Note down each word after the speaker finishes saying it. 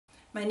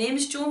My name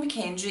is Jo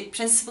McKendrick,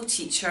 Principal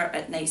Teacher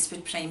at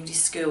Knightswood Primary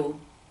School.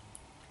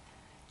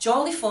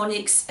 Jolly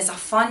Phonics is a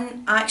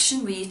fun,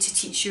 action way to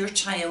teach your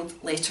child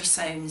letter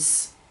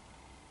sounds.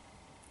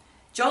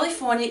 Jolly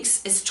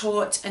Phonics is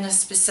taught in a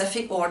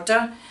specific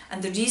order,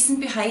 and the reason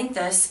behind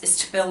this is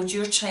to build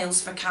your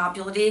child's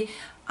vocabulary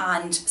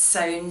and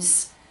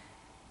sounds.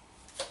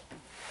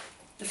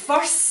 The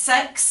first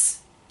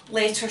 6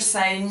 letter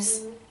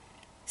sounds,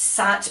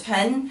 sat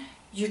pin,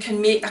 you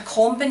can make a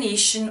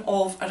combination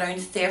of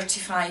around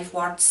 35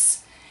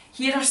 words.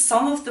 Here are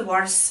some of the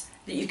words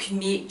that you can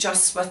make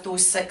just with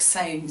those 6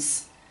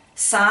 sounds.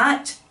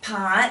 Sat,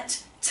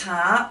 pat,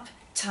 tap,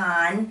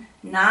 tan,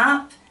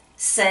 nap,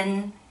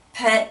 sin,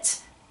 pit,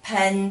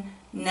 pin,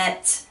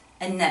 knit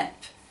and nip.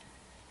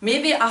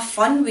 Maybe a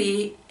fun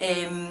way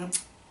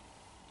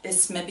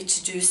is maybe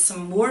to do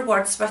some more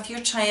words with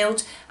your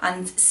child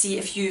and see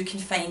if you can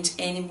find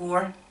any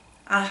more.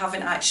 I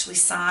haven't actually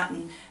sat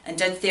and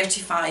did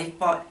 35,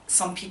 but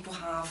some people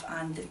have,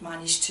 and they've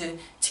managed to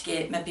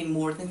get maybe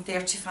more than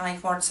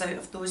 35 words out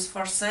of those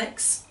first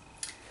 6.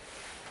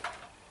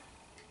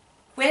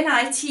 When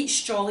I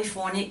teach Jolly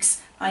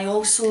Phonics, I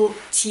also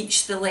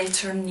teach the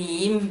letter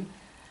name,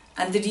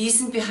 and the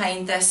reason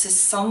behind this is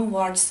some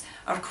words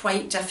are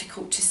quite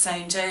difficult to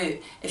sound out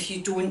if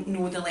you don't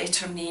know the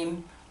letter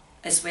name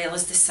as well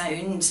as the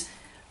sound.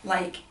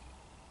 Like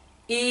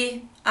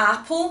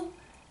apple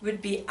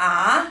would be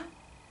a,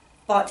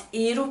 but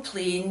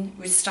aeroplane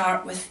would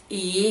start with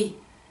A,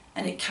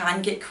 and it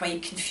can get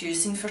quite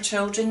confusing for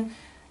children.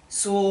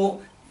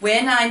 So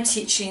when I'm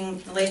teaching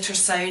the letter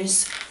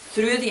sounds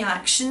through the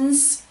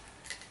actions,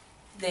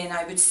 then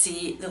I would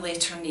say the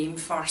letter name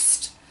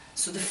first.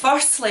 So the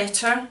first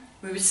letter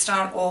we would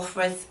start off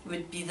with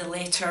would be the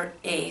letter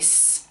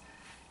S.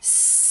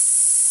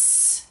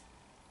 S.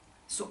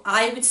 So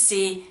I would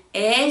say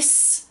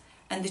S,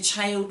 and the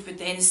child would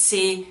then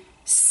say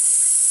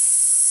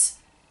S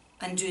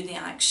and do the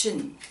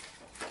action.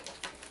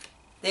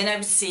 Then I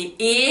would say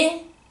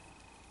A,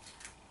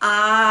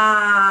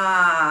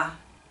 ah.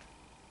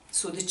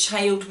 So the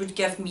child would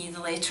give me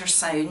the letter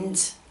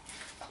sound.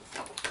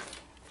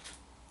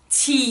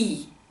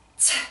 T,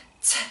 t,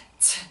 t,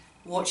 t.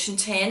 Watching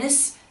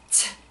tennis,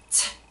 t,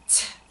 t,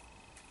 t.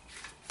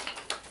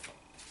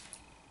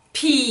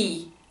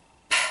 P,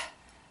 p,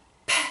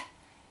 p,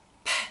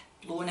 p.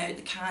 Blowing out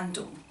the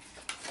candle.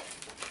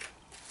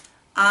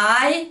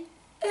 I,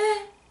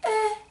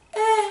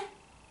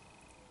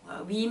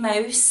 a wee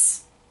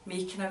mouse,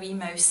 making a wee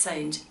mouse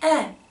sound.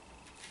 N,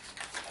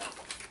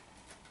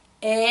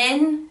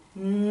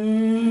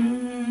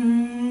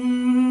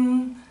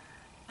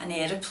 an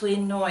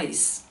aeroplane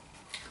noise.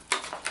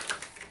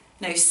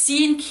 Now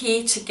C and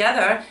K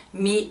together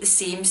make the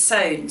same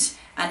sound,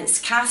 and it's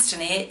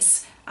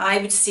castanets. I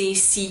would say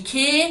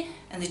CK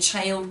and the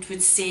child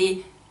would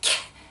say K,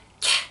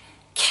 K,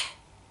 K.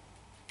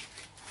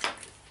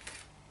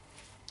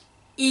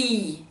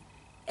 E,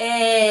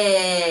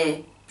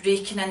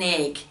 breaking an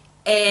egg,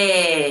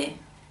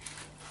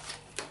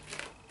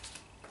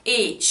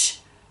 H,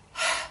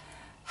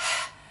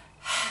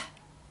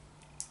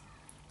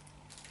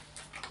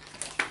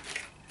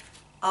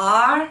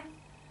 R,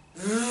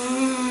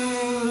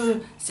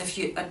 as if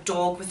you a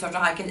dog with a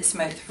rag in its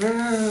mouth.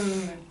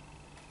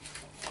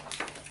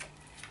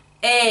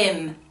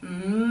 M,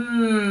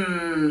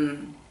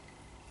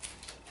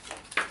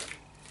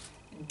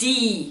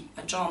 D,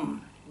 a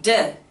drum. D,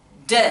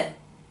 D,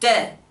 D,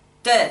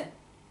 D.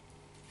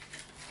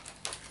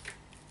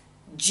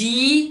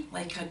 G,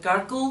 like a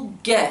gurgle.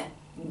 G,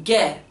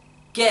 G,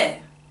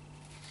 G.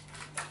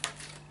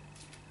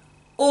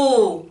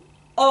 O,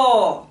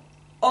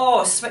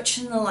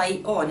 switching the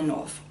light on and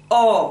off.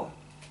 O.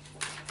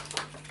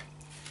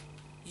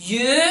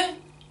 U,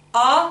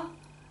 a.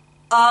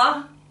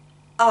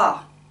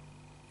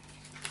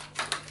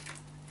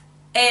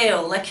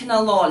 L, licking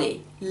a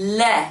lolly.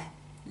 Le.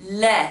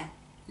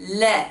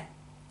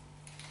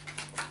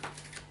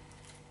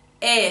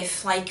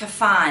 F, like a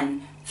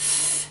fan.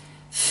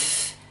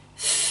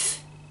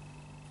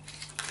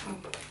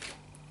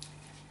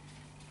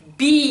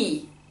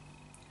 B,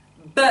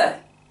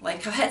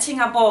 like a hitting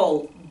a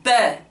ball. B.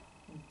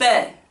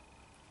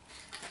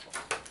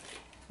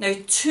 Now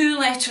 2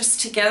 letters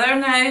together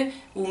now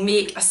will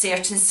make a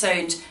certain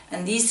sound,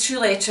 and these 2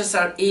 letters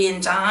are A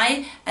and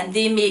I, and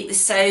they make the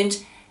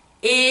sound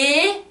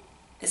A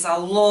is a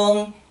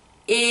long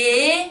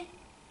A.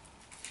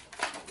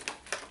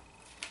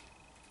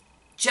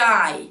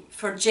 J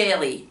for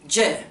jelly.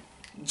 J.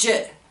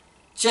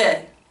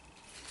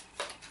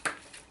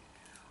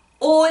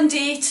 O and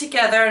A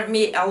together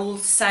make a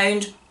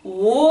sound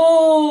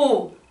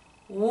O.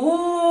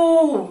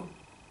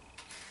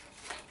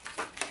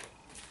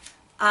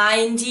 I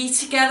and D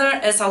together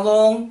is a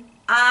long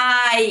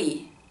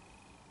I.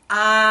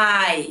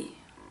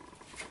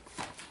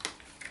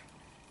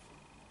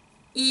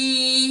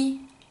 E,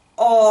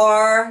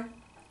 or,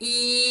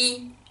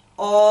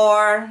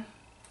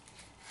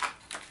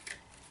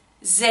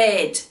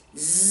 Z,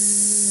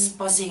 zzz,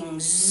 buzzing,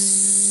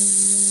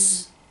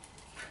 zzz.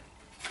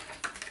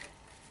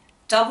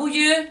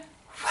 W,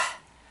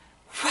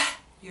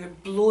 you're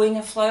blowing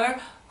a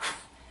flower.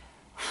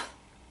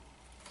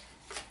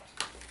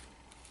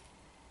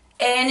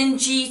 N and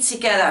G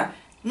together.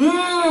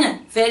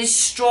 Very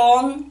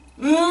strong.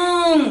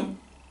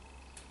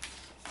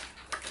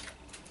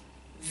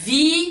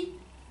 V,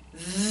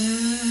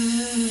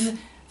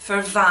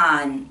 for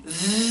van.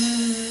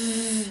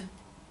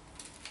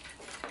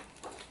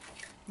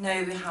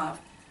 Now we have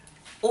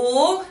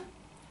O,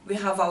 we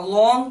have a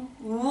long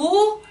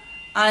O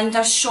and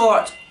a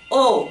short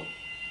O.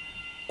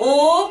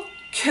 O,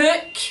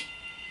 cook,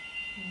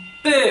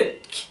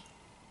 book.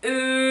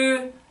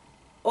 O,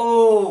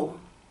 O.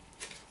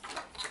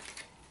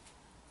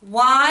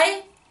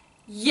 Y,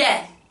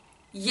 yeah,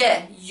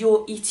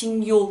 you're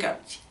eating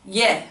yogurt,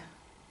 yeah.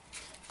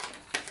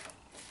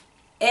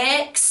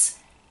 X,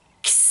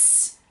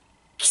 x,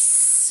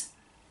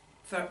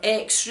 for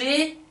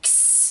X-ray,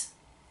 x.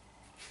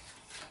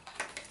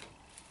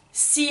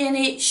 C and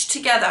H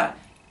together,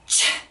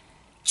 ch,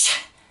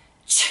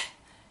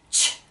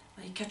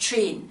 like a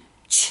train,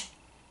 ch.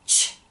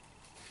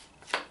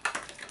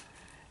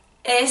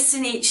 S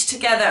and H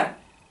together,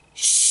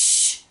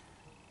 sh.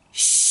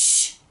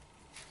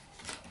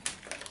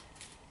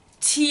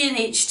 T and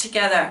H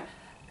together,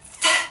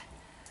 th.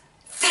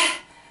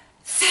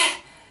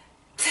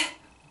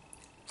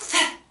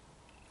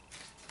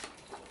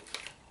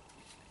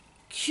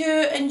 Q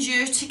and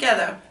U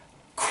together,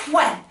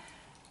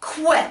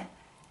 que,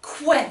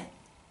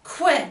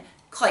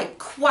 like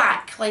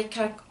quack, like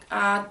a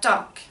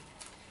duck.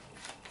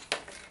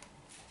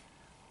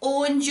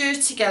 O and U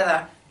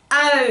together,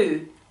 ow.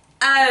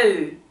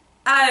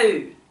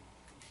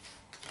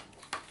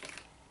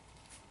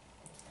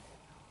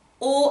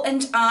 O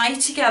and I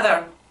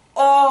together,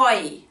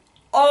 oi.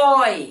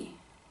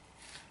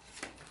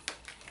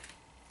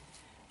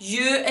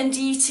 U and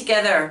E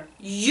together,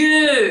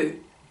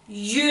 you.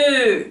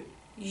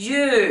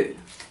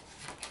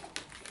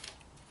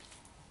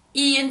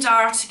 E and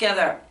R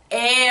together,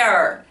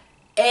 air.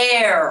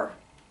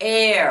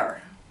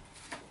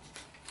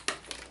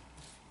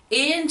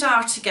 A and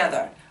R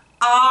together,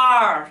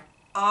 R.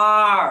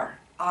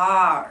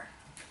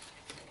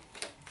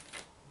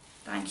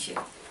 Thank you.